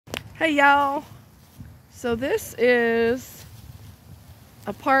Hey y'all, so this is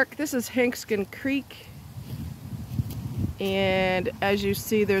a park. This is Hinkson Creek, and as you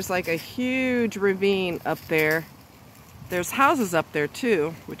see there's like a huge ravine up there. There's houses up there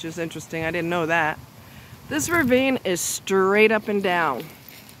too, which is interesting. I didn't know that. This ravine is straight up and down.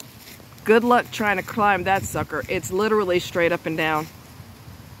 Good luck trying to climb that sucker. It's literally straight up and down.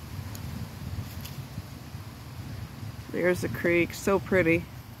 There's the creek, so pretty.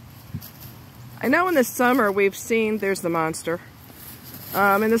 I know in the summer we've seen, there's the monster.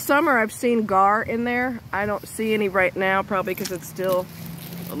 In the summer I've seen gar in there. I don't see any right now, probably because it's still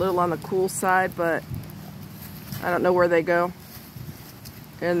a little on the cool side, but I don't know where they go.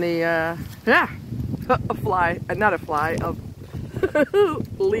 And the, a fly, not a fly, a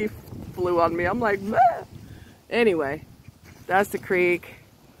leaf flew on me. I'm like, ah. Anyway, that's the creek.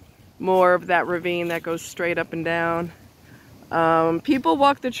 More of that ravine that goes straight up and down. People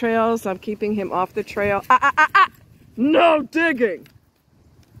walk the trails. I'm keeping him off the trail. No digging!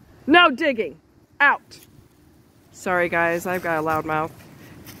 No digging! Out! Sorry guys, I've got a loud mouth.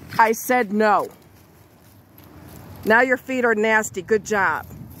 I said no. Now your feet are nasty. Good job.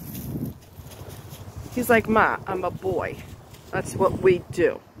 He's like, Ma, I'm a boy. That's what we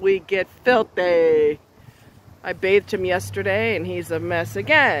do. We get filthy. I bathed him yesterday and he's a mess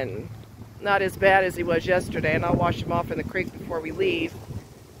again. Not as bad as he was yesterday, and I'll wash him off in the creek before we leave.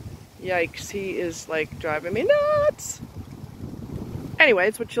 Yikes, he is like driving me nuts. Anyway,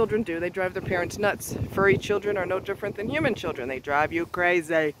 it's what children do. They drive their parents nuts. Furry children are no different than human children. They drive you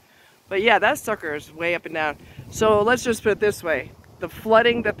crazy. But yeah, that sucker is way up and down. So let's just put it this way. The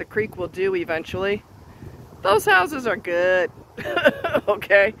flooding that the creek will do eventually, those houses are good.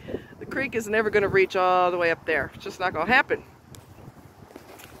 Okay? The creek is never going to reach all the way up there. It's just not going to happen.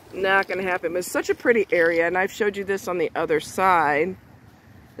 Not going to happen. But it's such a pretty area, and I've showed you this on the other side.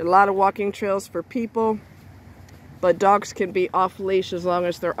 A lot of walking trails for people, but dogs can be off leash as long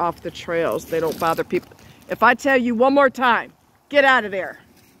as they're off the trails. They don't bother people. If I tell you one more time, get out of there.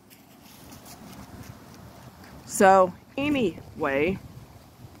 So anyway,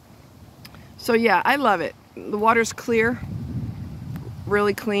 so yeah, I love it. The water's clear,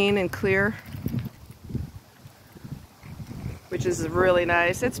 really clean and clear, which is really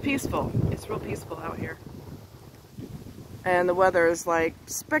nice. It's peaceful. It's real peaceful out here. And the weather is like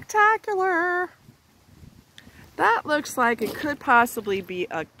spectacular. That looks like it could possibly be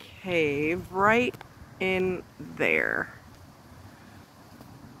a cave right in there.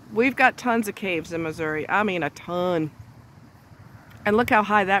 We've got tons of caves in Missouri. I mean a ton. And look how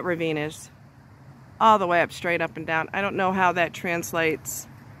high that ravine is. All the way up, straight up and down. I don't know how that translates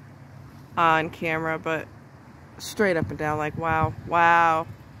on camera, but straight up and down, like wow, wow.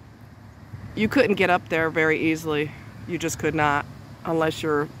 You couldn't get up there very easily. You just could not, unless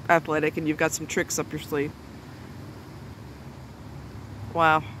you're athletic and you've got some tricks up your sleeve.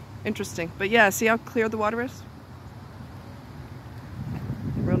 Wow, interesting. But yeah, see how clear the water is?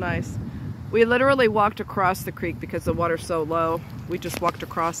 Real nice. We literally walked across the creek because the water's so low. We just walked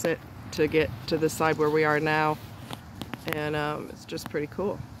across it to get to the side where we are now. And it's just pretty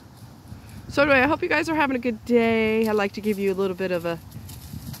cool. So anyway, I hope you guys are having a good day. I'd like to give you a little bit of a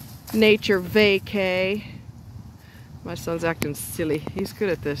nature vacay. My son's acting silly. He's good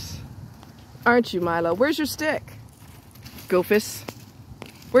at this. Aren't you, Milo? Where's your stick? Goofus.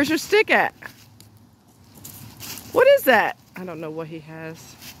 Where's your stick at? What is that? I don't know what he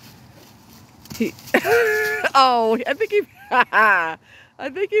has. Oh, I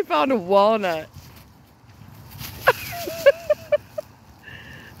think he found a walnut.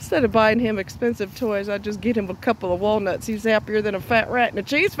 Instead of buying him expensive toys, I'd just get him a couple of walnuts. He's happier than a fat rat in a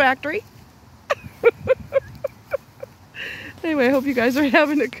cheese factory. Anyway, I hope you guys are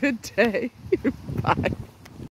having a good day. Bye.